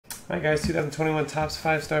Alright guys, 2021 Topps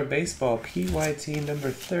 5-Star Baseball, PYT number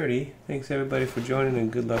 30. Thanks everybody for joining and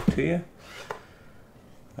good luck to you.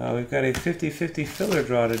 We've got a 50-50 filler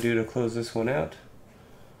draw to do to close this one out.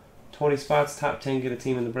 20 spots, top 10 get a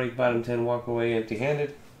team in the break, bottom 10 walk away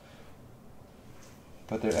empty-handed.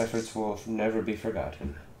 But their efforts will never be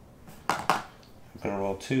forgotten. I'm going to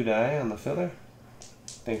roll 2 die on the filler.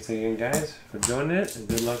 Thanks again guys for joining it and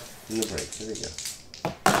good luck in the break. Here we go.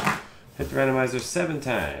 Hit the randomizer 7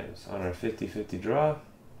 times on our 50-50 draw.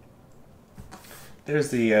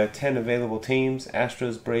 There's the 10 available teams: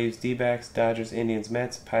 Astros, Braves, D-backs, Dodgers, Indians,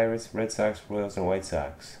 Mets, Pirates, Red Sox, Royals, and White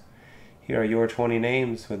Sox. Here are your 20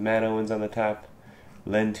 names with Matt Owens on the top,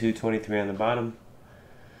 Len 223 on the bottom.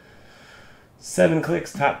 7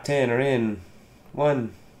 clicks, top 10 are in.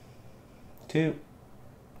 1, 2,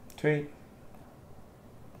 3,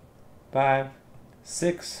 5,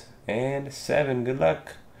 6, and 7. Good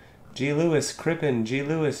luck. G. Lewis, Crippen, G.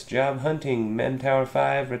 Lewis, Job Hunting, Mem Tower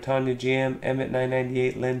 5, Ratanya GM, Emmett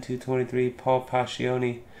 998, Len 223, Paul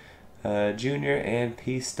Pascioni Jr., and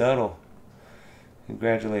P. Stuttle.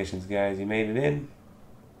 Congratulations, guys. You made it in.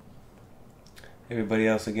 Everybody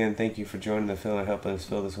else, again, thank you for joining the fill and helping us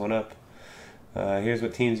fill this one up. Here's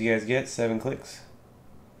what teams you guys get. 7 clicks.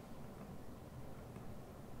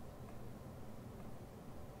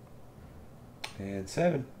 And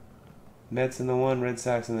 7. Mets in the 1, Red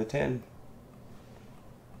Sox in the 10.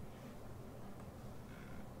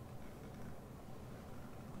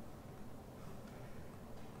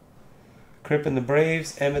 Crippen the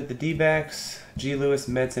Braves, Emmett the D-backs, G. Lewis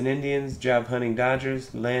Mets and Indians, Job Hunting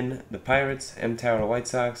Dodgers, Len the Pirates, M. Tower White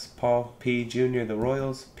Sox, Paul P. Jr. the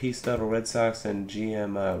Royals, P. Stuttle Red Sox, and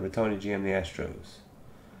Ratoni GM the Astros.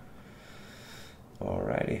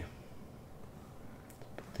 Alrighty.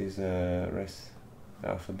 Put these rest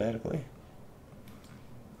alphabetically.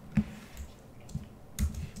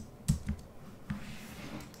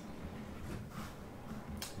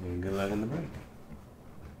 And good luck in the break.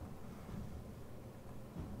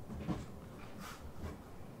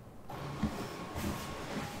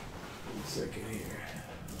 Second here.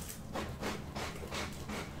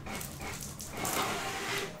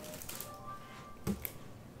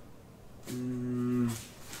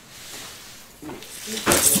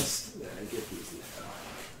 I get these now.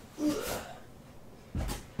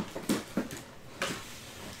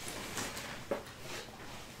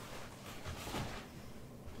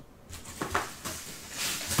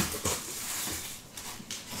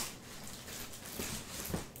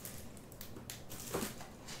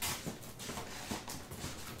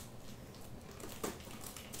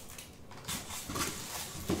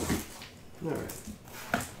 Alright,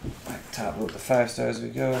 back top with the 5 stars we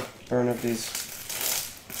go. Burn up these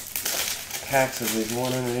packs of these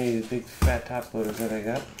 180 big fat top loaders that I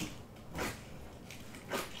got.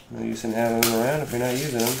 No use in having them around if you're not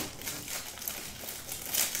using them.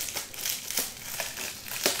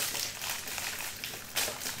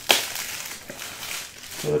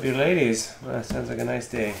 Fill up your ladies. Well, that sounds like a nice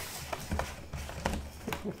day.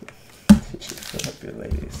 You should fill up your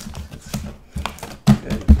ladies.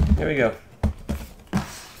 Good. Here we go.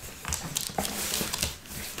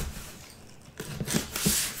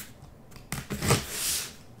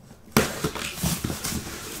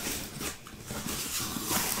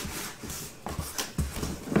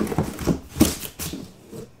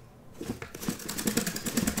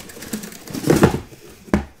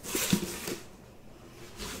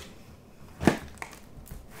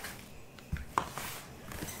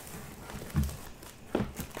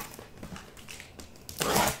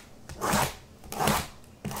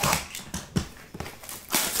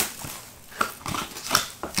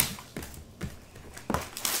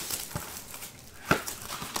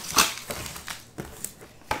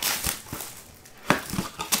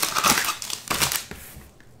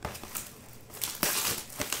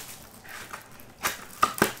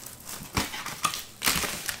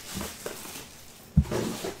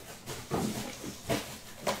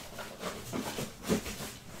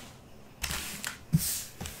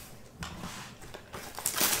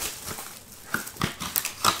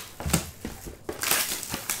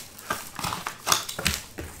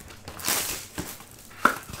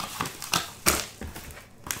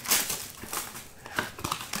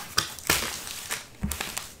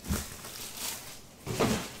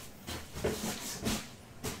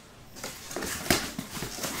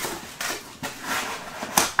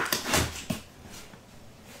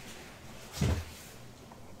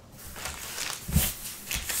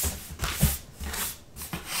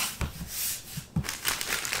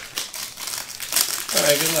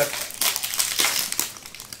 Alright, good luck.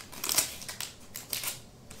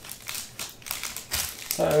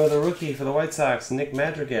 Alright, Auto of the rookie for the White Sox, Nick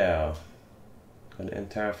Madrigal. Going to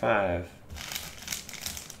Tower 5.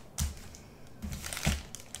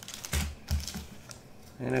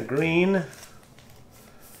 And a green,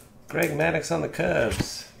 Greg Maddux on the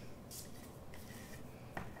Cubs.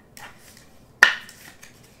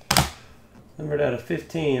 Numbered out of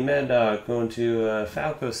 15, Mad Dog going to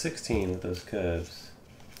Falco 16 with those Cubs.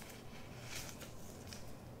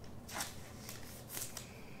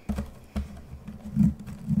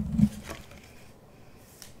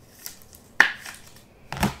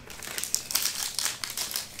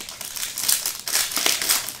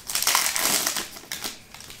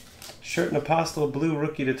 Shirt and Apostle blue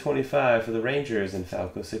rookie to 25 for the Rangers in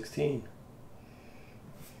Falco 16.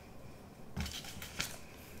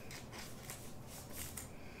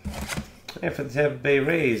 And for the Tampa Bay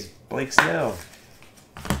Rays, Blake Snell.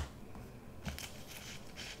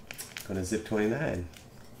 Going to zip 29.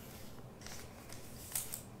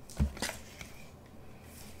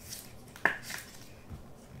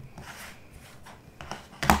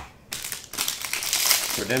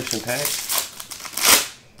 Redemption pack.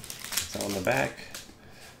 It's on the back.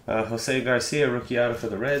 Jose Garcia, rookie auto for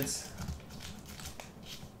the Reds.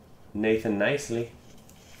 Nathan Nicely.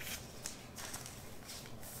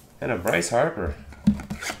 And a Bryce Harper.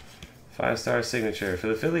 5-star signature for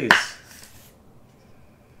the Phillies.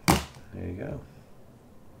 There you go.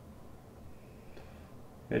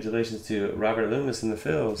 Congratulations to Robert Loomis and the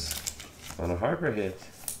Phils on a Harper hit.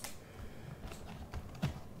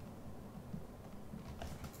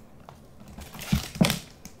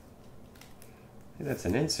 I think that's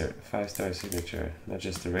an insert, 5-star signature, not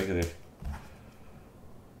just a regular.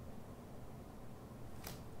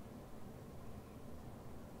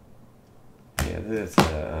 Yeah, that's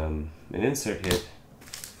an insert hit.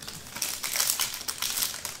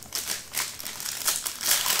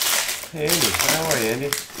 Hey Andy, how are you,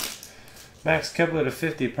 Andy? Max Kepler to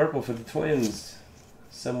 50, purple for the Twins.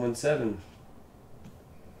 717.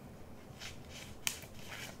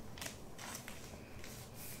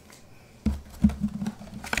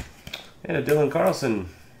 And a Dylan Carlson.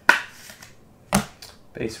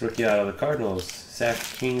 Base rookie out of the Cardinals. Sack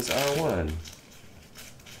Kings R1.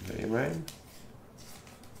 Ready, Ryan?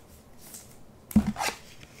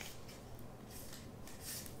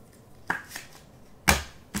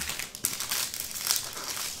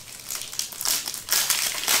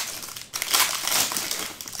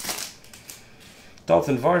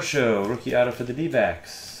 Dalton Varsho, rookie auto for the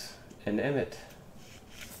D-backs, and Emmett.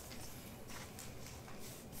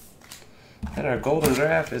 And our golden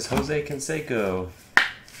draft is Jose Canseco.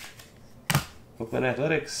 Oakland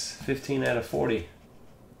Athletics, 15 out of 40.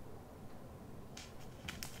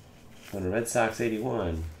 On the Red Sox,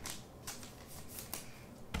 81.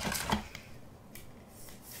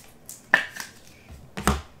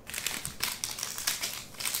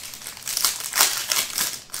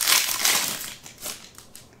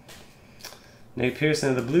 Nate Pearson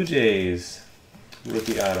of the Blue Jays,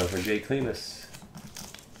 rookie auto for Jay Clemus.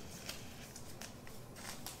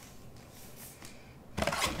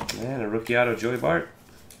 And a rookie auto, Joey Bart.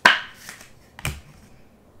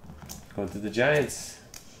 Going to the Giants,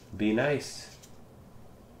 Be Nice.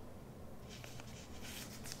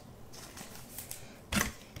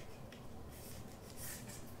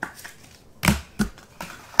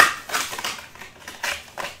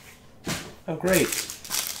 Oh, great.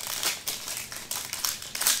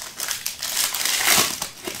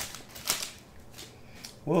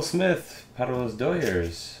 Will Smith, Para los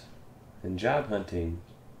Doyers, and Job Hunting.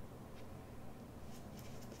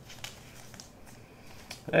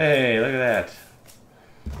 Hey, look at that.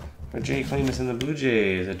 For Jay Clemus and the Blue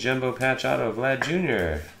Jays, a jumbo patch auto, Vlad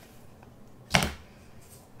Jr.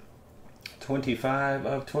 25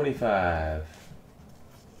 of 25.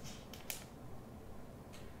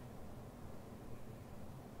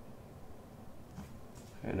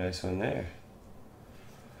 Very nice one there.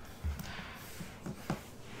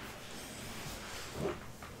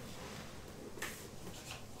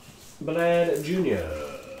 Vlad Jr.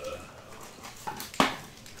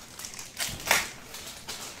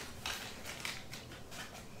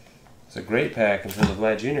 It's a great pack until the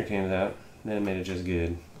Vlad Jr. came out. Then it made it just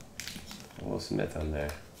good. Will Smith on there.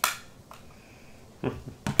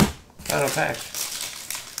 Final pack.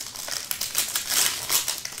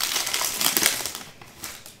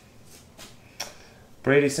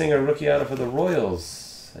 Brady Singer, rookie auto for the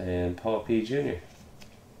Royals, and Paul P. Jr.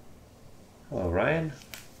 Hello, Ryan.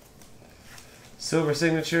 Silver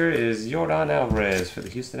signature is Yordan Alvarez for the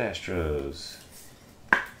Houston Astros.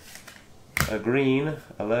 A green,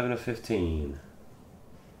 11 of 15.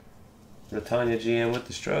 Ratanya GM with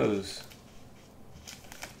the Stros.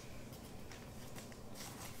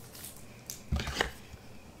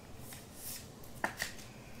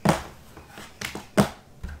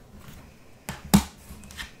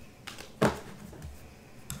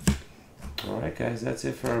 guys, that's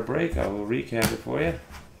it for our break. I will recap it for you.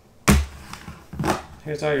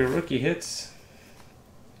 Here's all your rookie hits.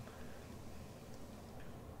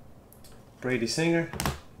 Brady Singer,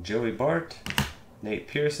 Joey Bart, Nate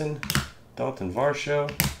Pearson, Dalton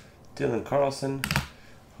Varsho, Dylan Carlson,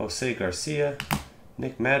 Jose Garcia,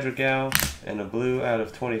 Nick Madrigal, and a blue out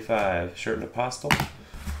of 25, Sherton Apostle.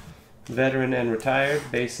 Veteran and retired,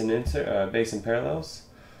 base and parallels.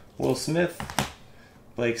 Will Smith,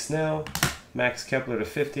 Blake Snell, Max Kepler to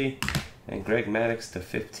 50, and Greg Maddux to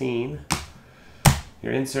 15.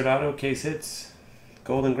 Your insert auto case hits.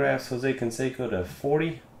 Golden Graphs, Jose Canseco to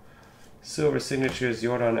 40. Silver signatures,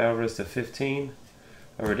 Yordan Alvarez to 15.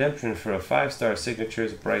 A redemption for a 5-star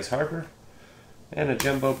signatures, Bryce Harper. And a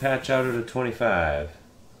jumbo patch auto to 25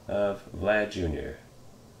 of Vlad Jr.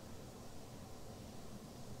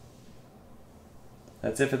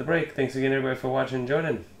 That's it for the break. Thanks again, everybody, for watching and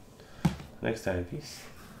joining. Next time, peace.